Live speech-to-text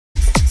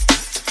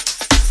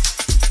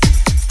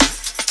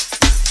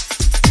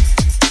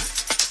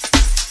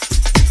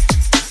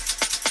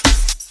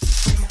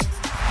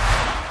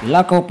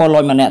Laku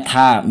poloi mana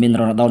tha min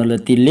Ronaldo le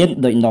tilien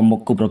do nom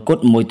mok prokut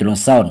មួយទល់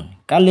សោ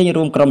នការលេ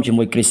ងរួមក្រុ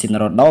មជាមួយ Cristiano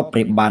Ronaldo ប្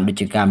រៀបបានដូ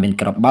ចជាការមា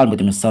នក្របបាល់មួយ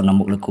ទល់សោននៅ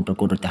មុខលើគូប្រ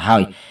កួតរួចទៅ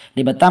ហើ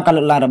យនេះបើតាមការ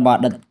លើកឡើងរបស់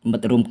អតីតមិត្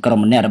តរួមក្រុ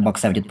មម្នាក់រ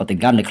បស់ខ្សែប្រយុទ្ធប៉ូទុ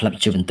យហ្គាល់នៅក្លឹប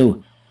Juventus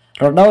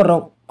Ronaldo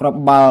រកក្រប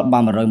បាល់បា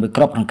ន101គ្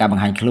រាប់ក្នុងការ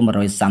បង្ហាញខ្លួន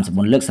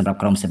134លើកសម្រាប់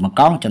ក្រុមសេប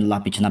កង់ចន្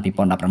លោះពីឆ្នាំ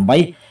2018ដល់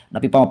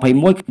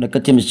2021ដែ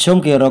លគិតជាមធ្យ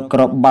មគេរ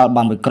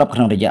កគ្រាប់បាល់បានមួ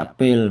យគ្រាប់ក្នុង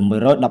រយៈពេល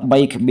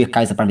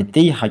113.95នា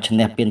ទីហើ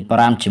យឈ្នះពាន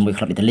5ជាមួ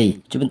យក្លឹបអ៊ីតាលី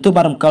Juventus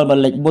បានរំកិលបា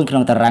ល់លេខ4ក្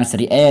នុងតារាង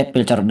Serie A ពេ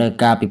លចុងរដូវ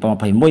កាល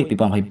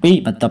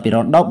2021-2022បន្ទាប់ពី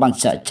Ronaldo បា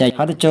នចាក់ចែង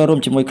ហើយទៅចូលរួ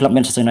មជាមួយក្លឹប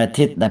Manchester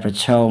United ដែលប្រ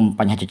ឈម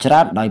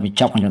បញ្ហាជាច្រើនដោយបញ្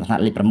ចប់ក្នុងថ្នា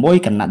ក់លេខ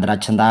6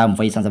គណៈតារាឆ្នើម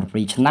វ័យ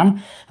32ឆ្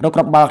នាំរ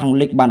កគ្រាប់បាល់ក្នុង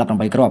លេខបាន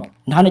18គ្រាប់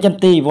ហើយនៅចាំ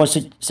ទី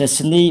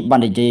Szczesny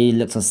បាននិយាយ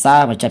លើកស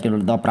រសើរមកចាប់ពី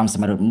Ronaldo 5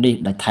សម័យរូបនេះ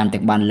ដែលថែម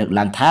ទាំងបានលើក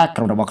ឡើ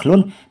ងថាក្រុមរបស់ខ្លួ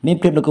នមាន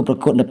ភាពលើគូប្រ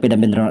កួតនៅពេលដែ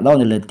លមាន Ronaldo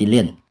នៅលើទី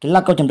លា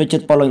នកីឡាក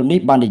រជំនឿចិត្តប៉ូឡូរូប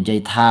នេះបាននិយា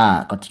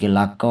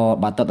យថាគាត់ជាកីឡាក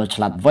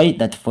របាល់ទាត់ដ៏ឆ្លាតវៃ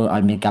ដែ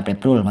លធ្វើឲ្យមានការប្រែ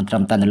ប្រួលមិនត្រឹ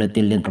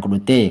មតែនៅលើទីលានប្រកួត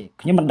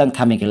នោះទេខ្ញុំមិនដឹង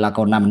ថាមា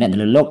នកីឡាក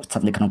រណាម្នាក់នៅលើโลกស្ថិ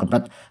តនៅក្នុង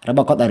កម្រិតរប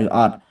ស់គាត់ដែរឬ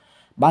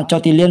អត់បានចូ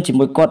លទីលានជា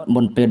មួ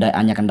យគាត់មុនពេលដែល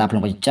អាញាកណ្ដាលភ្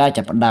នំពេញចាយ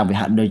ចាប់ផ្ដើ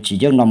មវាហាក់ដូចជា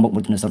យើងនាំមុ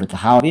ខមួយទៅទៅ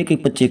ហើ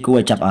យវាគឺពិតជាគួ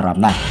រឲ្យចាប់អារម្ម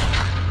ណ៍ណាស់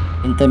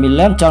Inter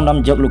Milan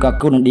ចង់នាំយក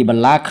Lukaku និង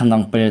Dybala ក្នុ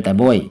ងពេលតែ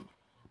មួ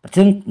យប្រ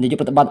ធាននាយ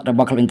កប្រតិបត្តិរ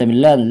បស់ក្លឹប Inter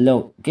Milan លោ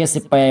ក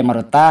Giuseppe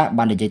Marotta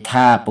បាននិយាយ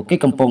ថាពួ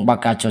កគេកំពុងបើ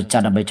កការចរចា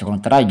ដើម្បីចង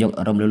ក្រងយក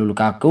រំលើ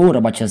Lukaku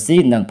របស់ Chelsea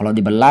និង Paulo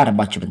Dybala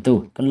របស់ Juventus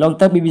កន្ល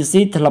ងទៅ BBC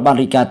ធ្លាប់បា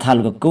នរាយការណ៍ថា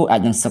Lukaku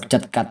អាចនឹងសុ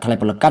ខចិត្តកាត់ថ្លៃ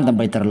ពលកម្មដើម្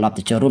បីត្រឡប់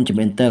ទៅចូលរួមជាមួ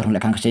យ Inter ក្នុងល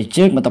ក្ខខណ្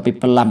ឌខ្ចីជើង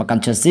បន្ទាប់ពីផ្លាស់ម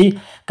កកាន់ Chelsea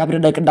កាលពីរ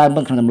ដូ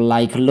វក្តៅមុនក្នុងតម្លៃ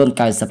ខ្លួន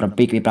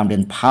 97.5 លា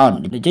នផោន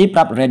និយា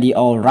យប្រាប់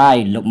Radio Rai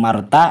លោក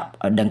Marotta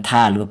ឲ្យដឹង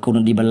ថា Lukaku និ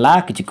ង Dybala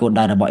គឺជាគោ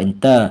លដៅរបស់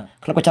Inter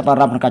ក្លឹ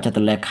បក៏ចាប់អារម្មណ៍ក្នុងការចាត់ទ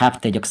លែខា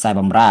ផ្ទៃយកខ្សែ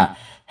បម្រើ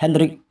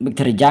Hendrik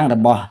Mkhitaryan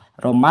របស់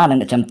Roma និ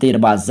ងអ្នកចាំទី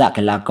របស់ Zak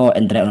កីឡាករ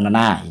Andre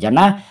Onana យ៉ាង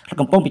ណាក្លឹ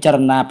បកំពុងពិចា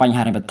រណាបញ្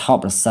ហាហិរញ្ញ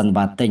វត្ថុប្រសិ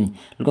នបើទិញ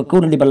Lukaku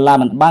និង Dybala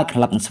មិនបានក្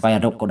លឹបនឹងស្វែ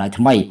ងរកគោលដៅ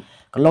ថ្មី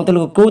កន្លងទៅ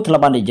Lukaku ធ្លា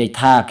ប់បាននិយាយ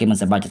ថាគេមិ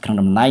នសប្បាយចិត្តក្នុ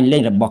ងតំណែងលេ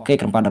ងរ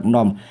បស់គេក្នុងការដឹក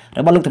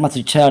នាំរបស់លោក Thomas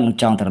Tuchel នឹ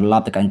ងចង់ត្រឡ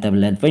ប់ទៅកាន់ Inter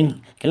Milan វិ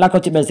ញកីឡាក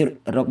រជា Brazil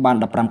រកបាន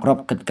15គ្រាប់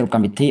គិតគ្រប់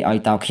កម្មវិធីឲ្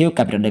យតោខៀវ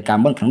កាលពីរដូវកាល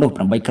មុនក្នុងនោះ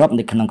8គ្រាប់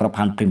នៅក្នុងក្រ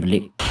បខ័ណ្ឌ Premier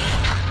League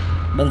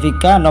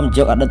Benfica នាំយ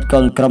កអតី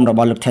តកូនក្រុមរ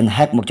បស់លោក Ten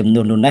Hag មកជំនួ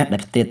ស Nunez ដែ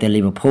លផ្ទេរទៅ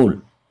Liverpool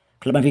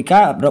ក្លឹប Benfica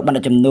រកបា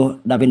នជំនួស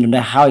David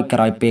Nunez ហើ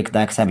យក្រោយពេ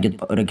លដែលខ្សែប្រយុទ្ធ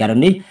Rudiger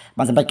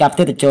នេះបានសម្រេចកា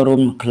រផ្ទេរទៅចូ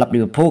លរួមក្លឹប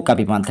Liverpool កា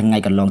លពីប្រហែ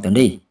លថ្ងៃកន្លងទៅ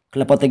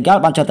នេះក្លឹប Portugal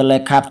បានចុះទៅលេ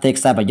ខាផ្ទេ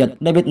រខ្សែប្រយុទ្ធ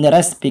David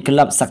Nunez ពីក្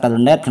លឹប Shakhtar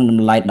Donetsk ក្នុងត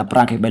ម្លៃ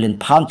 15 លា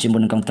នផោនជាមួ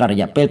យនឹងកុងត្រាក់រ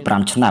យៈពេល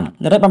5ឆ្នាំ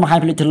Nunez បានបង្ហា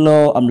ញពីលទ្ធិលោ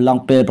អំឡុ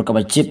ងពេលប្រក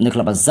បអាជីពនៅក្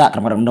លឹប Barca ក្រុ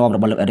មដឹកនាំរ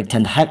បស់លោក Erik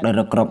ten Hag ដោ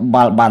យរ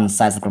កគ្រាប់បាល់បាន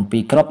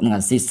47គ្រាប់និ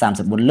ងអាស៊ី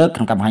34លើ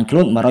កក្នុងការបង្ហា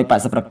ញខ្លួន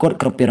180ប្រកួត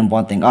គ្រប់ពាន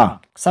រង្វាន់ទាំងអស់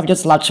ខ្សែប្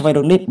រយុទ្ធស្លាប់ឆ្វេ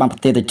ងរូបនេះបាន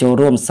ផ្ទេរទៅចូល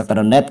រួម Shakhtar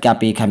Donetsk កា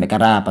លពីខែម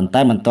ករាប៉ុន្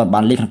តែមិ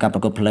នទាន់បានលេងក្នុងកា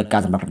រប្រកួតផ្លូវ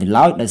ការសម្រាប់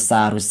នេះឡើយដោ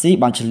យសាររុស្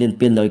ស៊ីបានឈ្លា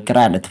នពានលើអ៊ុយក្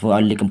រែនដែលធ្វើ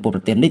ឲ្យលីក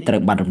កម្ពុជាប្រទេសនេះត្រូ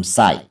វបានរំ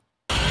សាយ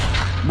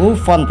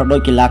Buffon ប្រដូច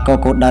កីឡាករ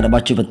គោលដៅរ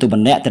បស់ Juventus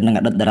ម្នាក់ទៅនឹ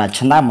ងអតី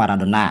តតារាឆ្នើម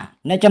Maradona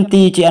អ្នក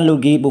ចាំទី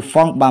Gianluigi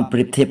Buffon បា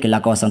នប្រៀបធៀ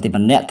បកីឡាករសង្ទីម្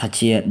នាក់ថា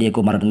ជា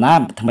Diego Maradona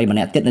ថ្មីម្នា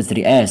ក់ទៀតនៅ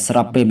Serie A ស្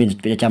របពេលមានវិ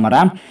ជ្ជា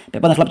ចាំអារ៉ាមពេល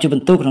បានក្លឹប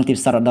Juventus ក្នុ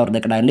ងទីផ្សាររដូវ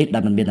ក្តៅ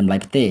នេះដែលមិនមាន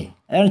តម្លៃផ្ទេរ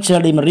Angel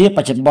Di Maria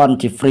បច្ចុប្បន្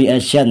នជា free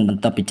agent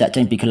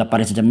បន្ទាប់ពីចាក់ចេញពីក្លឹប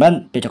Paris Saint-Germain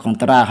ពេលចុះកុ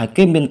ងត្រាហើយ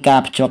គេមានការ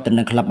ភ្ជាប់ទៅ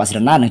នឹងក្លឹប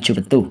Barcelona និង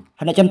Juventus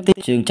ហើយអ្នកចាំទី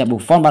ជើងចាប់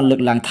Buffon បានលើក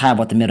ឡើ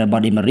ងថាវត្តមានរប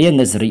ស់ Di Maria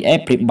នៅ Serie A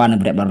ប្រៀបបាននឹ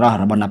ងម្នាក់ប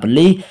រិះរបស់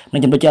Napoli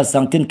និងជំនួយជាអស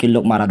ងទៀតគឺលោ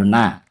ក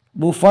Maradona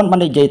Buffon បា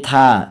ននិយាយ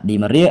ថា Di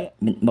Maria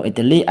មក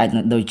អ៊ីតាលីអាច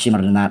នឹងដូចជា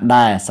Maradona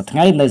ដែរសប្តាហ៍ថ្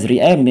ងៃនៅ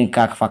Serie A មា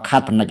នការខ្វះខា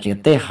តផ្នែកបច្ចេក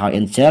ទេសហើយ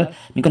Angel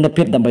មានគុណភា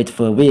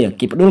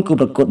ពដើម្បីធ្វើវាគេផ្ដួលគូ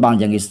ប្រកួតបា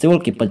នយ៉ាងងាយស្រួ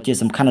លគេពិតជា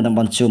សំខាន់នៅតំ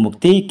បន់ជួរមុ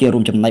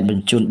ខទីគេរួមចំណែកប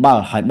ញ្ជូ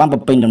នបាល់ហើយបា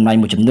នបំពេញតំណែ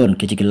ងមួយចំនួ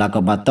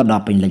នគេជាកីឡាក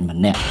របាល់ទាត់ដ៏ពេញលេ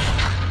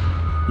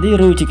ញម្នាក់នេះ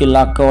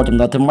ឬជាកីឡាក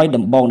រចំណុចថ្មី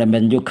ដំបូងដែល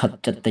Man Utd ខិ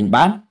តចិត្តទិ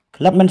ញបាន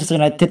ក្លឹប Manchester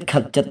United ខិ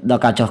តចិត្ត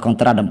ដល់ការចុះកុង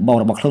ត្រាដំបូ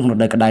ងរបស់ខ្លួនក្នុងរ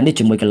ដូវក្តៅនេះ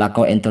ជាមួយកីឡាក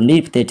រ Anthony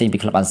ផ្ទេរចេញពី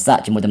ក្លឹប Barca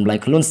ជាមួយតម្លៃ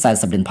ខ្លួន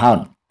40លានផោន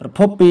ប្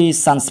រភពពី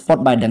Sun Sport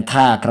បានដឹងថា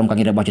ក្រុមការ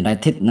ងាររបស់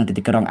United នៅ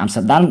ទីក្រុង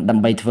Amsterdam ដើ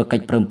ម្បីធ្វើកិច្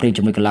ចព្រមព្រៀង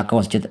ជាមួ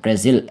យកីឡាករជាតិ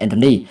Brazil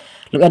Anthony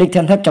លោក Erik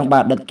ten Hag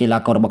ចង់បានដិ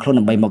តកីឡាកររបស់ខ្លួន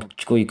ដើម្បីមក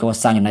ជួយក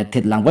សាង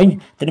United ឡើងវិញ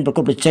ទៅនឹងប្រកួ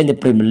តប្រជែងនៅ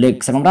Premier League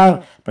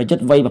សម្រាប់ប្រយុទ្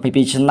ធវ័យ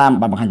22ឆ្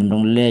នាំបានបង្ហាញទម្រ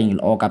ង់លេ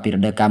ងល្អកាលពីរ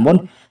ដូវកាលមុ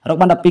នរ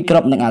កបាន12គ្រា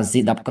ប់និងអាស៊ី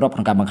10គ្រាប់ក្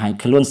នុងការបង្ហាញ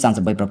ខ្លួន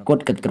33ប្រកួត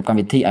គិតគ្រប់កម្ម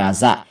វិធីឲ្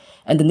យអាសា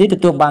Anthony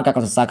ទទួលបានការ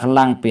កត់សម្គាល់ខ្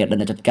លាំងពីអតីត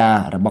អ្នកចាត់កា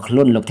ររ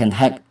បស់ខ្លួនលោក Ten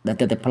Hag ដែ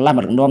លទៅតែផ្លាស់ម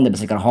កដឹកនាំនៅប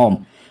សិកក្រហម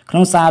ក្នុ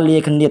ងសារលា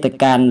គ្នាទៅ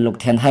កាន់លោក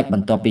Ten Hag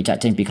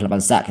បន្ទាប់ពីចាក់ចេញពីក្លឹប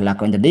Barca កីឡា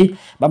ករ Anthony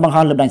បានបង្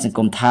ហាញលើបណ្ដាញសង្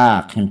គមថា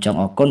ខ្ញុំចង់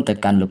អរគុ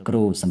ណទៅកាន់លោកគ្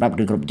រូ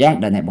សម្រាប់រឿងគ្រប់យ៉ា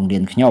ងដែលអ្នក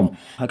បង្រៀនខ្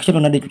ញុំហើយខ្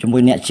ញុំនឹងនៅជាមួ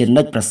យអ្ន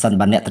កជានិច្ចប្រសិន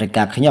បើអ្នកត្រូ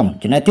វការខ្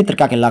ញុំចំណែកទៀតត្រូវ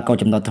ការកីឡាក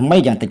រចំណុចថ្មី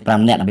យ៉ាងតិច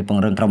5នាក់ដើម្បី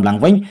ពង្រឹងក្រុមឡើង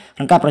វិ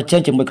ញក្នុងការប្រជែ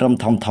ងជាមួយក្រុ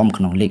មធំៗក្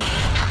នុងលីក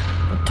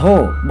ធោ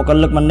បុគ្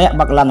គលិកម្នាក់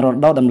បាក់ឡាន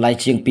Ronaldo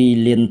តម្លៃជាង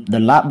$2លា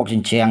នបុក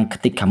ជញ្ជាំ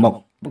ងខ្ទេចខាងមុខ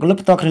បុគ្គលិក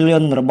ផ្ទាល់គ្រឿ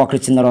ងរបស់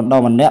Cristiano Ronaldo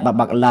ម្នាក់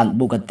បាក់ឡាន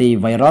Bugatti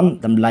Veyron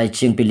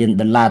តម្លៃជាង$2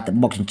លា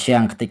នទៅបុកជញ្ជាំ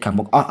ងខ្ទេចខា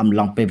ងមុខ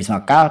អស់អំឡុងពេលវិស្ម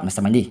កា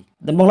លនៅសម័យនេះ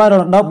ដំបូងឡើយ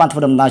Ronaldo បា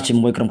នធ្វើដំណើរជា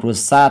មួយក្រុមគ្រួ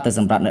សារទៅស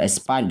ម្រាប់នៅអេ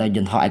ស្ប៉ាញដោយយ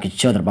ន្តហោះឯក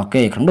ជនរបស់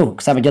គេក្នុងនោះ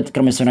ខ្សែប្រយុទ្ធក្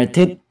រុម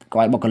United ក៏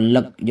ឲ្យបុគ្គ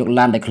លិកយ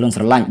កឡានដែលខ្លួនស្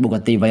រឡាញ់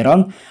Bugatti Veyron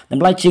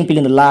តម្លៃជាង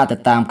$2 លា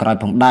នទៅតាមក្រោ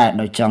យផងដែរ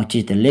ដោយចង់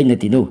ជិះទៅលេងនៅ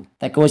ទី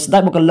នោះតែគួរស្ដា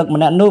យបុគ្គលិ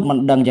កម្នាក់នោះមិ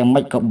នដឹងយ៉ាង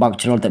ម៉េចក៏បោ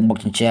កជ្រុលទៅបុ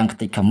កជញ្ជាំងខ្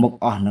ទេចខាងមុ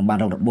ខអស់នឹងបាន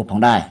រងរបួសផង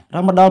ដែររ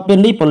ហូតមកដល់ពេ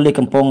លនេះប៉ូលីស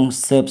កំពុ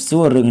ងស៊ើ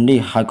បសួររឿងនេះ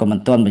ហើយក៏មិន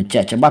ទាន់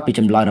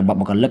បញ្ជាក់ច្បាស់ពីចម្លើយរ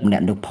បស់បុគ្គលិ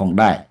កម្នាក់នោះផង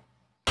ដែ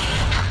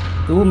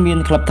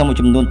រទូមានក្លឹបធំមួយ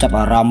ចំនួ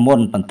នចាប់អារម្មណ៍មុន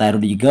ប៉ុន្តែ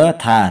Rudiger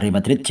ថា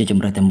R.Madrid ជា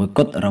ជម្រើសតែមួយគ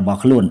ត់របស់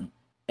ខ្លួន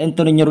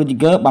Antonio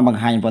Rudiger បានប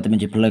ង្ហាញវត្តមាន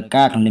ជាផ្លូ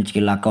វការក្នុងនាមជា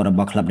កីឡាកររប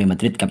ស់ក្លឹប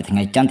R.Madrid កា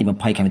លពីថ្ងៃច័ន្ទទី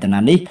20 ខែមិថុនា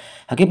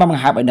នេះហើយគេបានប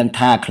ង្ហាញឲ្យដឹ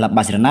ងថាក្លឹប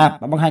Barcelona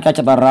បានបង្ហាញការ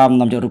ចាប់អារម្មណ៍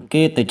នាំយករូប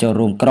គេទៅចូ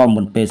លរួមក្រុ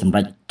មមុនពេលសម្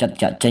រេ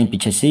ចចាត់ចាក់ចេញពី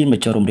Chelsea មក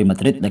ចូលរួម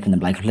R.Madrid ដែលក្នុង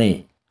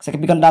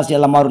តម្លៃខ្លីខ្សែកាពីកណ្ដា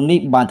លជាឡាម៉ារូនី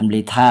បានទម្លា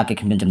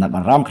យថាគេគ្មានចំណាប់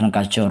អារម្មណ៍ក្នុ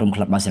ងការចូលរួមក្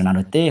លឹប Barcelona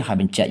នោះទេហើយ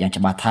បញ្ជាក់យ៉ា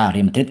ងច្បាស់ថា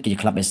R.Madrid គឺជា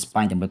ក្លឹ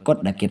បអេស្ប៉ាញតែមួយ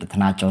គត់ដែលគេប្រាថ្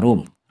នាចូលរួម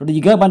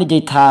Rudiger បា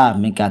ននិយាយថា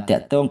មានការតាក់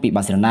ទងពី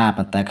Barcelona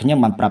ប៉ុន្តែខ្ញុំ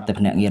បា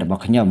នប្រាប់ទៅភ្នាក់ងាររបស់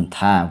ខ្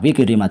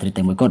ញុំថាវាគឺ R.Madrid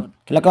តែមួយគត់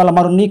កីឡាករឡា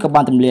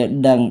ម៉ារូនីក៏បានទម្លាយ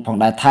ដឹងផ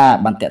ងដែរថា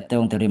បានតាក់ទ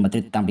ងទៅ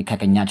R.Madrid តាំងពីខែ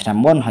កញ្ញាឆ្នាំ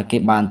មុនហើយគេ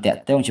បា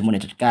នតាក់ទងជាមួយអ្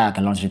នកចាត់ការ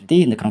Galon City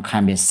នៅក្នុ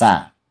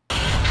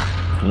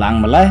ងខែមេសាខ្លាំ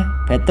ងម្ល៉េះ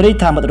Pedri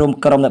ថាមិត្តរួម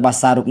ក្រុ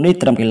មនៅបាសារូប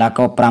នេះត្រឹមកីឡា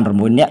ករ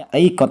 5-6 នាក់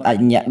អីគាត់អា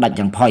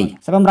ចញាក់ដាច់យ៉ាងផុយ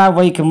សម្រាប់បម្រើ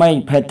វ័យក្មេង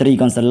Pedri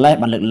Gonzalez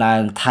បានលើកឡើ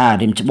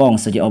ងថារៀមច្បង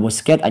Sergio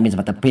Busquets អាចមានសម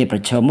ត្ថភាពប្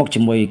រឈមមុខជា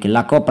មួ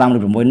យកីឡាករ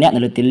 5-6 នាក់នៅ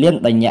លើទីលា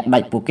នដែលញាក់ដា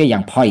ច់ពួ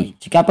កគេយ៉ាងផុយ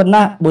ជាការពិត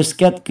ណាស់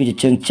Busquets គឺជា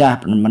ជើ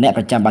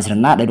ងចាស់ម្នាក់ប្រចាំ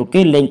Barcelona ដែលពួក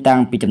គេលេងតាំ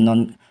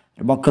ងពីចំនួន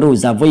របស់គ្រូ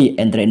Xavi,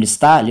 Andre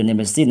Iniesta, Lionel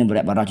Messi និ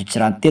ងបារ៉ាជាច្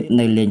រើនទៀត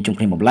នៅលេងជុំ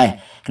គ្នាម្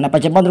លេះខណៈ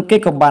បច្ចុប្បន្នរូបគេ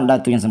ក៏បានដើរ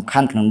តួយ៉ាងសំខា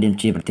ន់ក្នុងនាម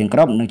ជាប្រធានក្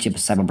រុមនិងជា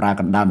ខ្សែ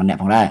បម្រើកណ្ដា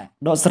លម្នាក់ផងដែរ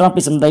ដកស្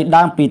រង់ពីសម្ដី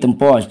ដើ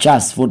មពីទំព័រ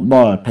Just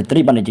Football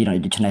Pedri បាននិយាយដូ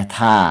ចនេះ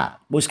ថា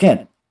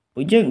Busquets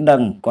ពួកយើងដឹ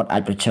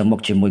ងគាត់អាចប្រឈ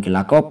មមុខជាមួ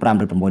យកីឡាករ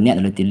 5-6 នាក់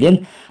នៅលើទីលា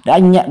នដែល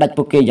អា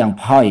ចញាក់ដាច់ពួកគេយ៉ាង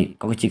ផុ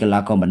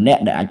យក៏គឺជាកីឡាក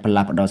រម្នាក់ដែលអា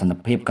ចផ្លាស់ប្ដូរ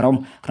សន្តិភាពក្រុ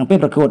មក្នុងពេ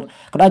លប្រកួ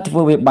តក៏អាចធ្វើ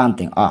វាបា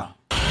នទាំងអស់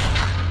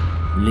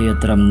លា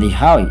ត្រឹមនេះ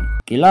ហើ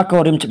យកីឡាក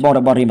ររៀមច្បង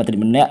របស់ R.Madrid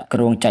ម្នាក់គ្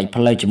រងចែ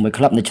កផ្លូវជាមួ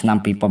យក្លឹបនៅឆ្នាំ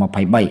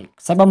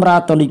 2023 ខ្សែបម្រើ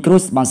Toni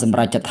Kroos បានសម្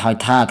រេចចិត្តហើ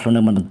យថាខ្លួននឹ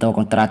ងមិនបន្ត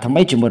កុ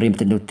ងត្រាថ្មីជាមួយ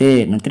R.Madrid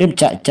នោះទេនឹងត្រៀ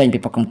មចាក់ចេញពី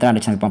ប៉ុកកុ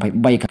ងត្រានៅឆ្នាំ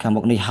 2023 ខា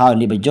ងមុខនេះហើយ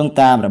នេះបញ្យង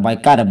តាមរបា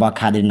យការណ៍របស់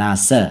Ferdinand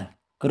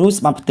Kroos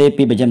បានផ្ទេរ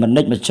ពីបាយិនម៉ា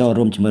និចមកចូល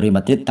រួមជាមួយ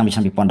R.Madrid តាំងពីឆ្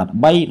នាំ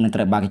 2013 និ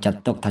ងត្រូវបា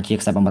នគេចាត់ទុកថាជា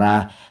ខ្សែ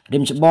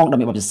បម្រើរៀមច្បងដែ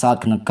លមានបទពិសោ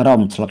ធន៍ក្នុងក្រុ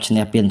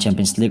មធ្លាប់ឈ្នះពាន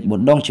Champions League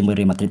 4 ដងជាមួយ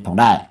R.Madrid ផង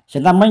ដែ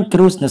រជាតាមមិញ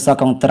Kroos នៅ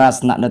សល់កុងត្រា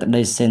ស្នាក់នៅ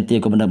ដី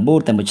Santiago Bernabeu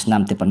តែមួ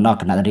យឆ្នាំទេប៉ុណ្ណោះ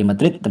ខណៈ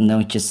R.Madrid ទំនង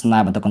ជាស្នើ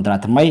បន្តកុ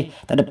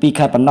ងត្រាថ្មីតែ12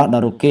ខែប៉ុណ្ណោះ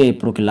ដល់រូបគេ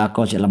ព្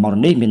រោះកីឡាករជាឡាម៉ារូ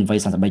នីមានវ័យ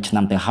33ឆ្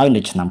នាំទៅហើយ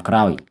នៅឆ្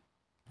នាំក្រោយ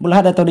មូ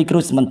លហេតុដែល Toni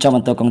Kroos មិនចង់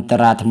បន្តកុ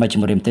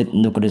ងត្រាថ្មីជាមួយ R.Madrid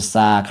នោះក៏ដោយ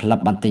សារក្លឹប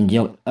បានទិញ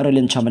យក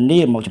Aurelien Tchouameni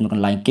មកចំណុចក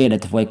ន្លែងគេដែល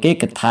ធ្វើឲ្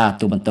យគេគិតថា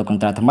ទូបន្តកុ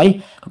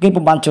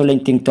ងត្រាថ្មីក៏គេពុំបានចូលលេ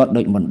ងទៀងទាត់ដូ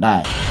ចមុនដែ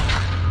រ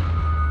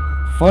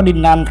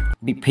Ferdinand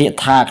វិភា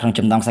គថាក្នុង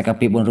ចំណោ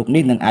មខ្សែកាពី4រូ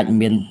បនេះនឹងអាច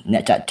មា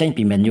នអ្នកចាក់ចេញ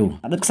ពី Man Utd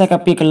អតីតខ្សែកា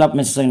ពីក្លឹប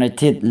Manchester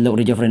United លោក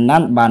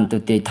Ferdinand បា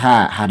នទូទាយថា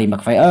Harry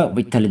Maguire,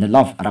 Victor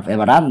Lindelof, Rafael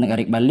Varane និង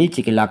Eric Bailly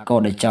ជាកីឡាករ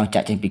ដែលចង់ចា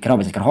ក់ចេញពីក្រុម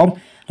បេសកក្រហ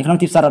មនៅក្នុង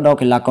ទីផ្សាររដូ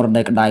វកីឡាកររ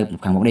ដូ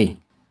វក្តៅខាងមុខនេះ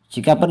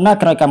ជាការពិតណាស់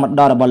ក្រោយការមក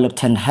ដល់របស់លោក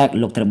Ten Hag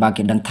លោកត្រូវបា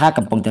នគេដឹងថា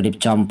កំពុងតែរៀប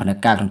ចំផែ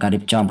នការក្នុងការរៀ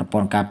បចំប្រព័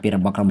ន្ធការពាររ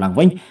បស់ក្រុមឡើ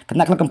ងវិញ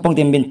គណៈកំពុង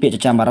តែមានពាក្យ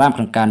ចចាមអារ៉ាមក្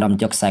នុងការ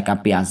នាំយកខ្សែការ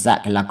ពា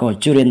រអាហ្សាកីឡាករ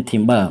Julian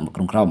Timber មកក្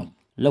នុងក្រុម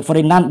លោក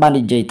Ferdinand បា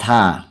ននិយាយថា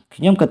ខ្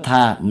ញុំគិត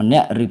ថាម្នា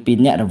ក់ឬពីរ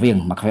នាក់រវាង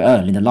Maguire,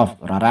 Lindelof,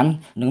 Varane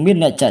នឹងមាន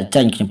អ្នកចាក់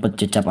ចេញខ្ញុំពិ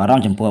តជាចាប់អារម្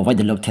មណ៍ចំពោះអ្វី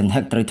ដែលលោក Ten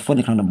Hag ត្រូ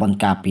វធ្វើនៅក្នុងតំ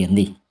បន់ការពា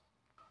រនេះ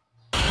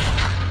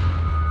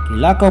កី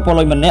ឡាករ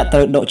ប៉ូឡូញម្នាក់ត្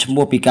រូវដ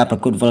កឈ្មោះពីការប្រ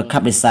កួត World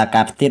Cup ដោយសារ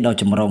ការផ្ទេរដ៏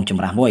ចម្រូង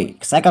ចម្រាសមួ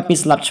យខ្សែការពា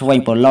រស្លាប់ឆ្វេង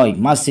ប៉ូឡូញ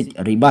Maciej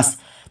Ribas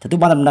ទទួល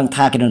បានដំណឹង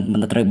ថាគេមិ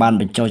នត្រូវបា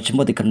នបញ្ចូ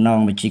លឈ្មោះទៅក្នុ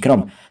ងបញ្ជីក្រុ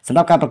មសម្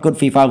រាប់ការប្រកួត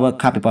FIFA World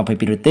Cup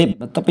 2022ទេ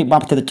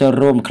បន្ទាប់ពីបានផ្ទេរទៅចូល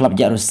រួមក្លឹប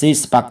យ៉ារុស៊ី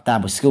Sparta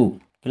Moscow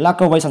កីឡា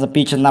ករវ័យ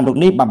32ឆ្នាំរូប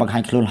នេះបាន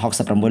បង្ហាញខ្លួន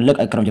66លើ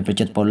កឲ្យក្រុមជម្រើ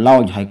សជាតិប៉ូឡូ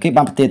ញហើយគេ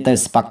បានផ្ទេរទៅ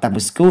Sparta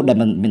Moscow ដែ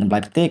លមាន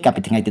តម្លៃផ្ទេរកា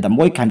លពីថ្ងៃទី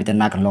11ខែមិថុ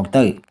នាកន្ល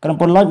ងទៅក្រុម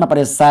ប៉ូឡូញបានប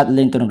ដិសេ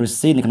ធលេងទៅនឹ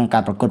ងរុស្ស៊ីនៅក្នុ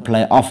ងការប្រកួត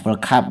Play-off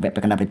World Cup វគ្គពា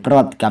ក់កណ្ដាលពីប្រវ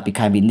ត្តិកា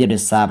លពីខែមីនាដោយ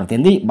សារប្រទេ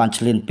សនេះបា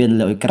នឈ្លានពា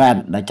នលើអ៊ុយក្រែន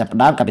ដែ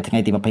លចាប់ផ្ដើមកា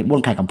លពីថ្ងៃទី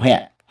24ខែកុម្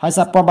ភៈហើ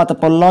យសហព័ន្ធបាល់ទះ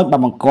ប៉ូឡូញ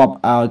បានបង្គាប់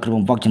ឲ្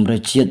យក្រុមបង្វឹក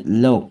ជម្រើសជាតិ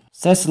លោក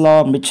Czesław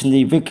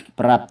Michniewicz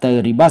ប្រាប់ទៅ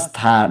Ribas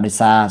ថាដោ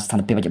យសារស្ថា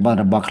នភាពបច្ចុប្បន្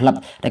នរបស់ក្លឹប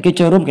ដែ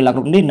លគេចូលរួមកីឡាក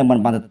រនេះនឹ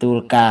ងមិនបានទទួ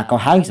លការ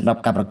កោះហៅសម្រា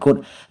ប់ការប្រកួ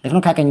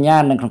តនៅក្នុងខែ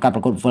កញ្ញានិងក្នុងការប្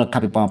រកួត World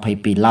Cup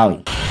 2022ឡើយ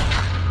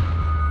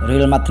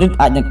Real Madrid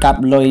អាចនឹងកាប់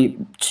លុ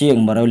យជាង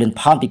100 លា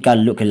នផោនពីកា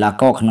រលក់កីឡា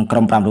ករក្នុ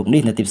ងក្រុម5រូ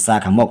បនេះនៅទីផ្សា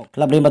រខាងមុ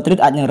ខក្លឹប Real Madrid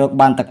អាចនឹងរក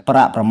បានទឹកប្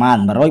រាក់ប្រមាណ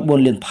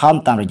104 លានផោន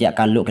តាមរយៈ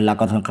ការលក់កីឡា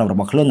ករក្នុងក្រុមរប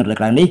ស់ខ្លួននៅលើក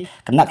ន្លែងនេះ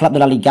គណៈក្លឹប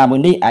La Liga មួ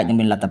យនេះអាចនឹង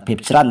មានលទ្ធភាព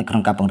ច្រើ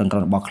ននៅក្នុងការពង្រឹ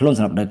ងក្រុមរបស់ខ្លួនស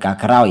ម្រាប់រដូវកា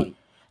លក្រោយ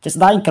ជា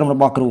ស្ដែងក្រុមរប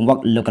ស់គ្រូបង្វឹក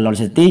លោក Galon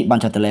City បា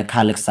នចុះទៅលេខា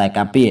លើខ្សែ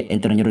ការពារ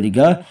Antonio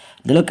Rudiger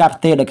ដែលលើការផ្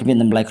ទេរដែលគ្មា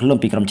នតម្លៃខ្លួ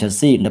នពីក្រុម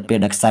Chelsea នៅពេ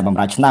លដែលខ្សែ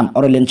បម្រើឆ្នាំ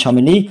Aurelien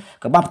Tchouameni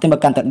ក៏បានផ្ទេរមក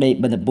កាន់ទឹកដី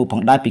Bernabeu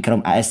ផងដែ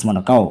រពីក្រុម AS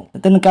Monaco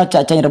ទៅនឹងការចា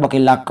ក់ចែងរ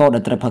បស់កីឡាក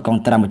រដែលត្រូវផុតកុ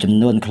ងត្រាមួយចំ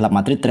នួនក្លឹប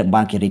Madrid ត្រូ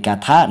វបានគេរាយការណ៍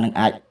ថានឹ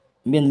ងអាច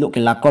មានលក់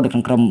កីឡាករនៅក្នុ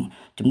ងក្រុម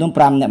ចំនួន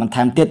5នាក់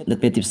បន្ថែមទៀ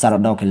តនៅពេលទីផ្សាររ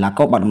ដូ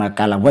វកីឡាករបាត់ដំណើរ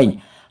ការឡើងវិ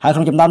ញហើយក្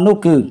នុងចំណោម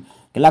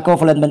នោះគឺកីឡាករ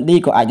Ferdinand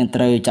ក៏អាចនឹងត្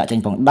រូ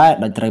វចាក់ចែងផងដែ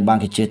រដោយត្រូវបាន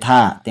គេជឿថា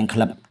ទាំងក្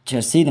លឹប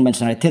Chelsea និង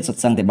Manchester United សុទ្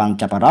ធសឹងតែបាន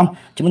ចាប់អារម្មណ៍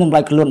ជាមួយនឹងតម្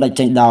លៃខ្លួនដែល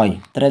ចេញដោយ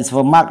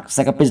Transfermarkt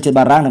សាកលវិទ្យាល័យ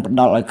បារាំងនឹងផ្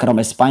ដល់ឲ្យក្រុម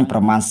អេស្ប៉ាញប្រ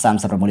មាណ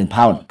36លាន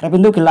ផោនក្រៅពី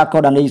នោះកីឡាក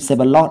រ Dani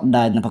Ceballos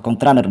ដែលនឹងប្រកប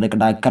ត្រានៅរដូវ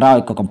ក្តៅក្រោយ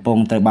ក៏កំពុង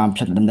ត្រូវបានផ្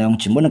ចិតដំណង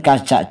ជាមួយនឹងការ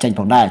ចាក់ចេញ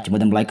ផងដែរជាមួយ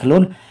តម្លៃខ្លួ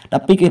ន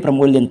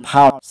 12.6 លាន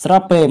ផោនស្រ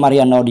បពេល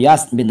Mariano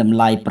Diaz មានតម្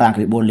លៃ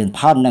 5.4 លាន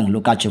ផោននិង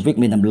Lukaku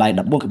មានតម្លៃ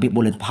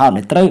 14.4 លានផោន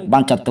ដែលត្រូវបា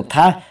នចាត់ទុក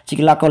ថាជា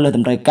កីឡាករលើត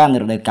ម្រូវការនៅ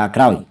រដូវកាល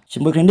ក្រោយជា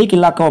មួយគ្នានេះកី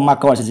ឡាករ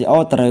Marco Asensio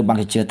ត្រូវបាន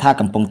គេជឿថា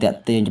កំពុងតាក់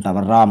ទាញចំណាប់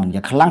អារម្មណ៍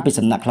យ៉ាងខ្លាំងពី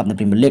សំណាក់ក្លឹបនៅ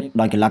Premier League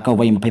ដោយកីឡាករ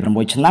វ័យ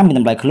26ឆ្នាំមាន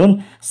តម្លៃខ្លួន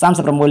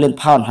 36 លាន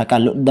ផោនហើយកា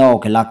រលក់ដូរ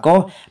កីឡាករ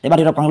ដែលបាន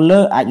រៀបរាប់ខាងលើ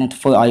អាចនឹង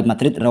ធ្វើឲ្យ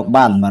Madrid រក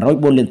បាន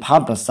 104 លានផោ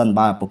នប្រសិន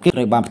បើពួកគេត្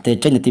រូវបានផ្ទេរ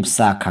ចេញនៅទីផ្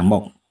សារខាងមុ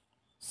ខ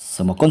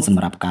សូមអរគុណស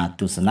ម្រាប់ការ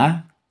ទស្សនា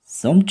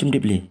សូមជម្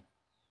រាបលា